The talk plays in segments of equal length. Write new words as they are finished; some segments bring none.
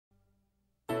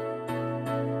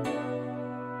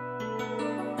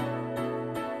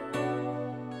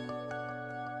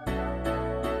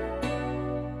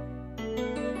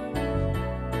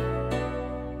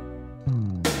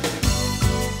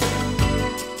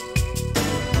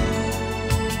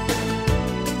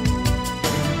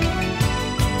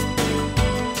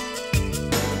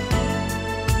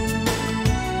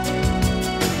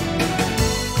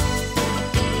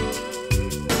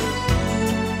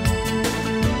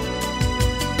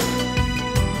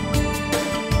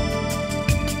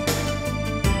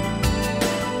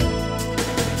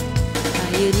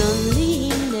you're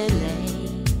lonely in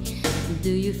LA, do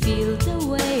you feel the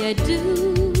way I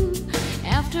do?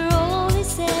 After all is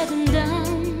said and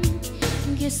done,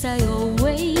 guess I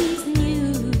always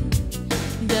knew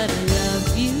that I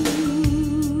love you.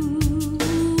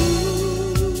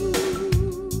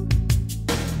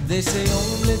 They say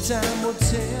only time will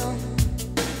tell,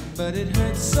 but it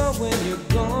hurts so when you're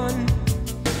gone.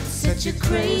 Such a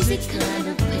crazy kind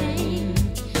of pain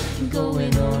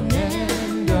going on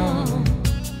and on,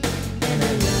 and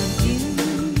I love you.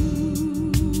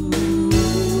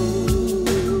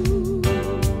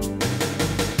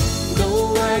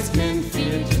 Though wise men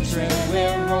fear to tread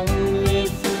where only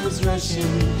fools rush in,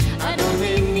 I'd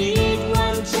only need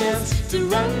one chance to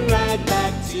run right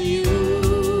back to you.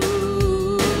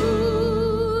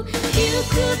 You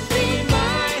could be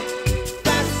my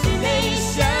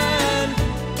fascination.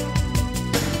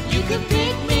 You could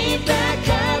pick me back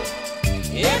up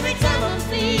every time I'm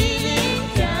feeling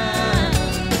down.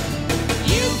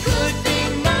 You could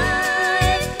be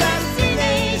my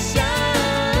fascination.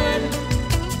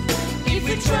 If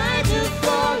we try to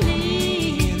fall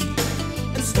in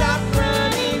and stop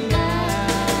running now.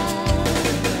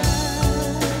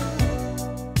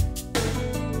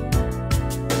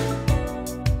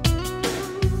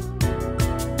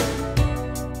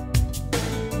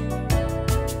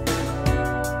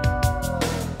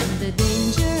 The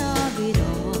danger of it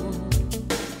all,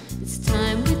 it's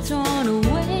time we're thrown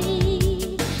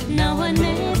away. Now I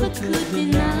never could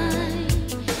deny,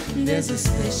 there's a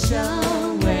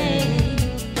special way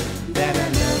that I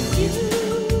love you.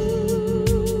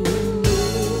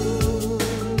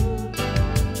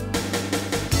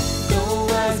 Though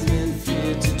wise men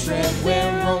fear to tread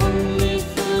where only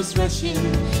fools rush in,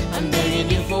 I'm begging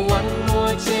you for one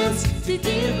more chance to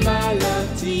give my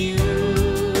love to you.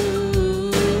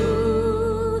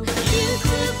 You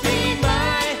could be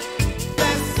my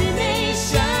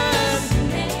fascination.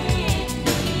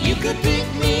 You could pick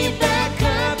me back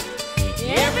up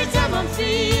Every time I'm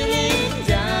feeling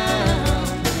down,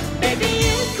 baby,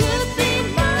 you could be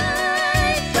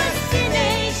my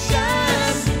fascination.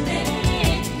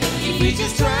 if we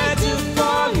just try to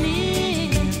fall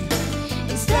in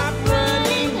And stop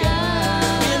running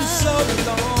now. in so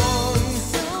long.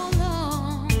 So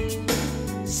long.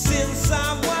 Since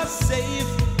I was safe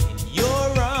in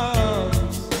your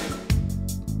arms,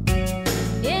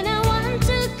 And I want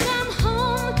to come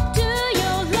home to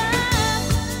your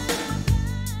love.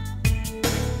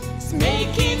 It's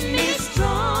making me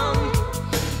strong.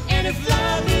 And if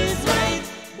love is right,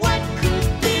 what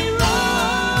could be wrong?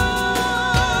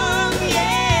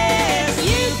 Yes,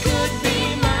 you could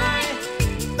be my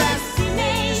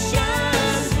fascination.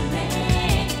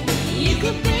 You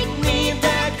could pick me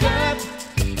back up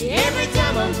every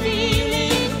time I'm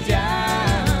feeling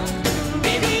down.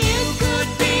 Baby, you could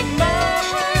be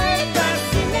my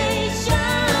fascination.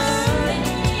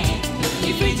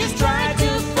 If we just try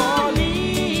to fall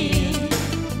in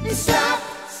and stop.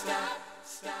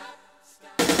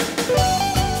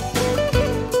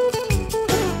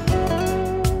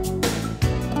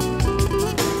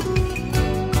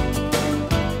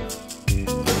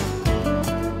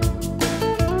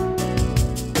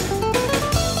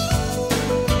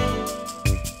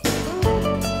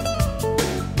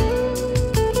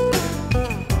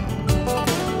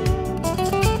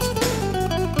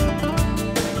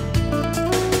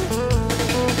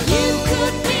 You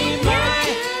could be my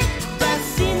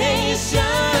fascination.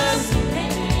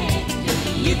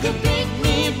 You could pick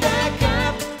me back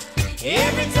up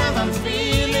every time I'm feeling